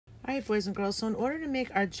Alright, boys and girls, so in order to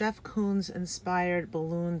make our Jeff Koons inspired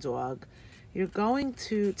balloon dog, you're going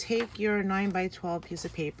to take your 9x12 piece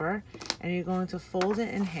of paper and you're going to fold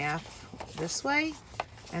it in half this way,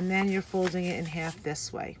 and then you're folding it in half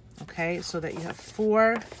this way, okay? So that you have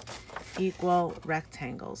 4 equal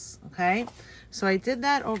rectangles, okay? So I did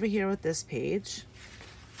that over here with this page,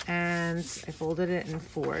 and I folded it in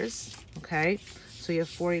 4s, okay? So you have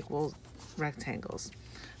 4 equal rectangles.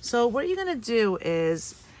 So what you're gonna do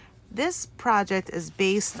is, this project is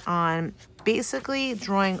based on basically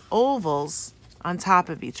drawing ovals on top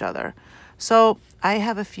of each other. So I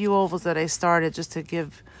have a few ovals that I started just to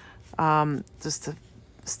give, just to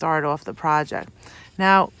start off the project.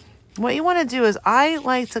 Now, what you want to do is, I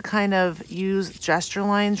like to kind of use gesture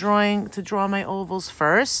line drawing to draw my ovals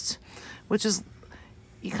first, which is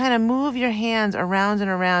you kind of move your hands around and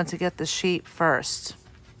around to get the shape first.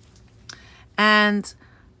 And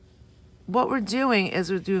what we're doing is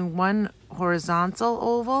we're doing one horizontal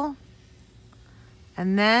oval,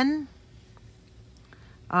 and then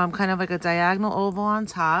kind of like a diagonal oval on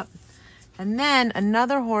top, and then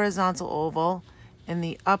another horizontal oval in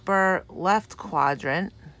the upper left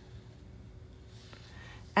quadrant.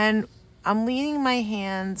 And I'm leaning my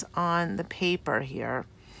hands on the paper here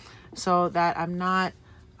so that I'm not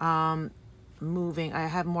moving. I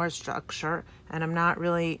have more structure and I'm not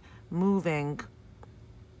really moving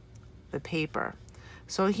the paper.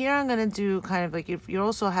 So here I'm going to do kind of like, if you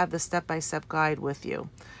also have the step-by-step guide with you.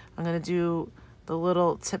 I'm going to do the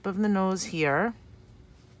little tip of the nose here.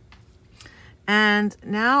 And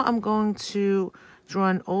now I'm going to draw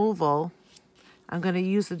an oval. I'm going to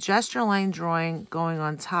use the gesture line drawing going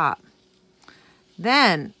on top.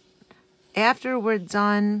 Then, after we're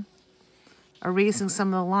done erasing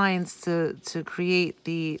some of the lines to create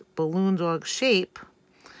the balloon dog shape,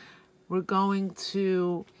 we're going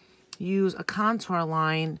to use a contour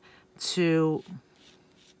line to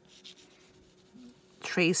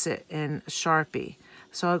trace it in Sharpie.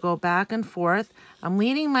 So I'll go back and forth. I'm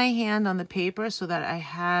leaning my hand on the paper so that I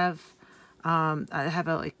have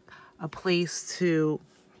a place to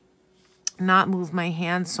not move my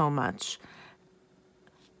hand so much,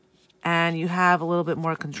 and you have a little bit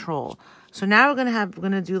more control. So now we're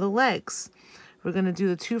gonna do the legs. We're gonna do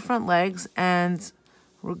the 2 front legs, and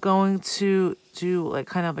we're going to do like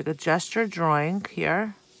kind of like a gesture drawing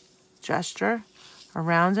here. Gesture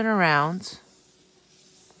around and around.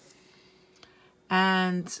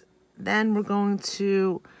 And then we're going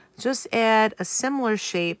to just add a similar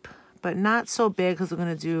shape, but not so big, because we're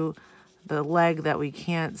going to do the leg that we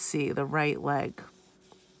can't see, the right leg.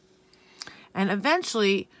 And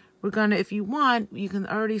eventually, we're going to, if you want, you can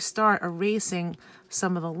already start erasing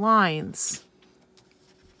some of the lines.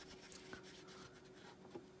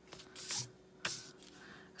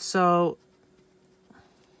 So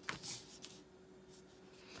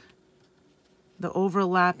the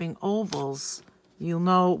overlapping ovals, you'll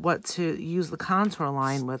know what to use the contour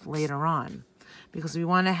line with later on, because we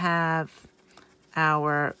want to have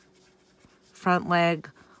our front leg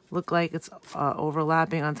look like it's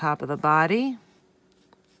overlapping on top of the body.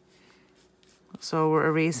 So we're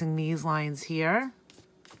erasing these lines here.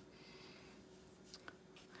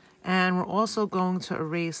 And we're also going to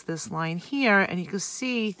erase this line here, and you can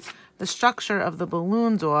see the structure of the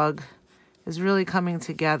balloon dog is really coming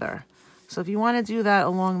together. So if you want to do that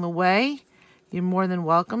along the way, you're more than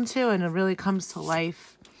welcome to, and it really comes to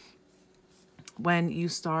life when you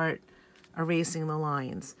start erasing the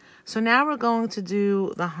lines. So now we're going to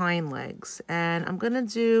do the hind legs, and I'm going to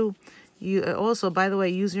do, you also, by the way,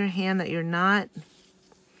 use your hand that you're not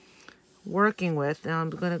working with. Now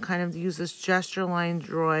I'm going to kind of use this gesture line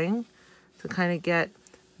drawing to kind of get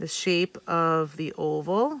the shape of the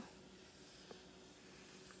oval.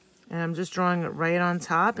 And I'm just drawing it right on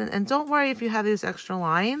top. And don't worry if you have these extra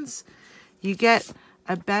lines. You get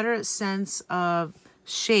a better sense of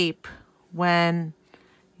shape when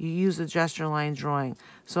you use the gesture line drawing.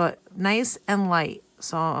 So nice and light.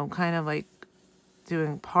 So I'm kind of like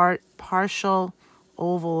doing partial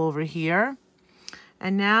oval over here.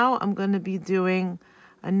 And now I'm going to be doing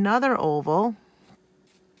another oval.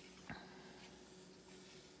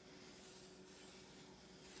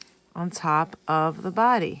 On top of the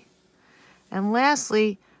body. And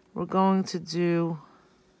lastly, we're going to do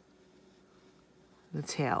the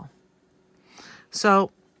tail. So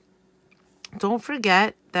don't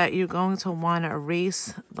forget that you're going to want to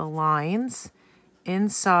erase the lines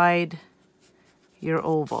inside your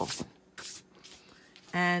oval.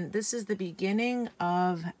 And this is the beginning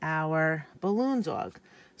of our balloon dog.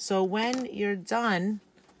 So when you're done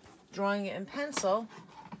drawing it in pencil,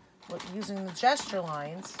 using the gesture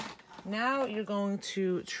lines, Now you're going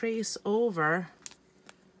to trace over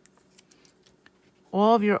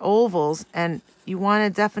all of your ovals, and you want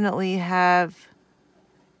to definitely have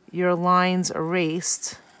your lines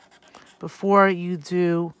erased before you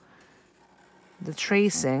do the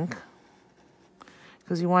tracing,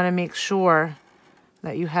 because you want to make sure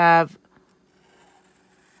that you have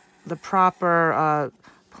the proper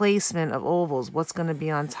placement of ovals, what's going to be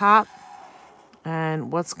on top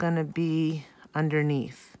and what's going to be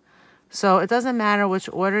underneath. So it doesn't matter which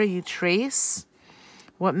order you trace.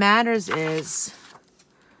 What matters is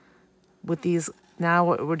with these, now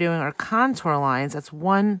what we're doing are contour lines. That's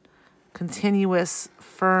one continuous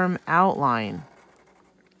firm outline.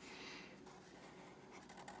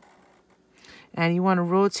 And you want to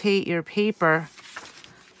rotate your paper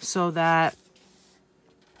so that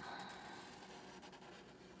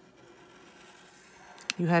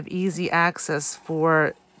you have easy access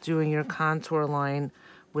for doing your contour line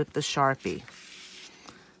with the Sharpie.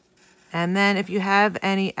 And then if you have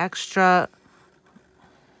any extra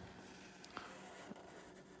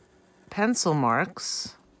pencil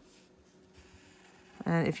marks,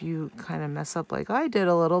 and if you kind of mess up like I did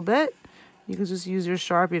a little bit, you can just use your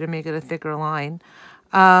Sharpie to make it a thicker line.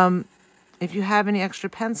 If you have any extra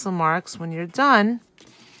pencil marks, when you're done,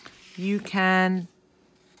 you can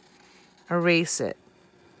erase it.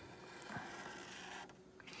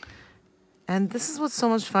 And this is what's so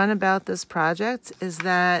much fun about this project, is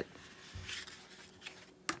that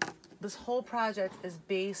this whole project is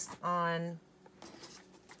based on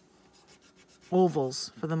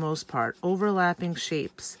ovals for the most part, overlapping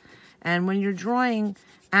shapes. And when you're drawing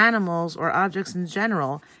animals or objects in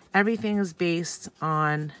general, everything is based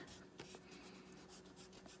on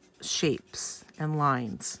shapes and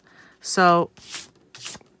lines. So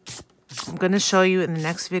I'm going to show you in the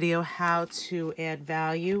next video how to add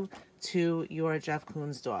value to your Jeff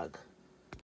Koons dog.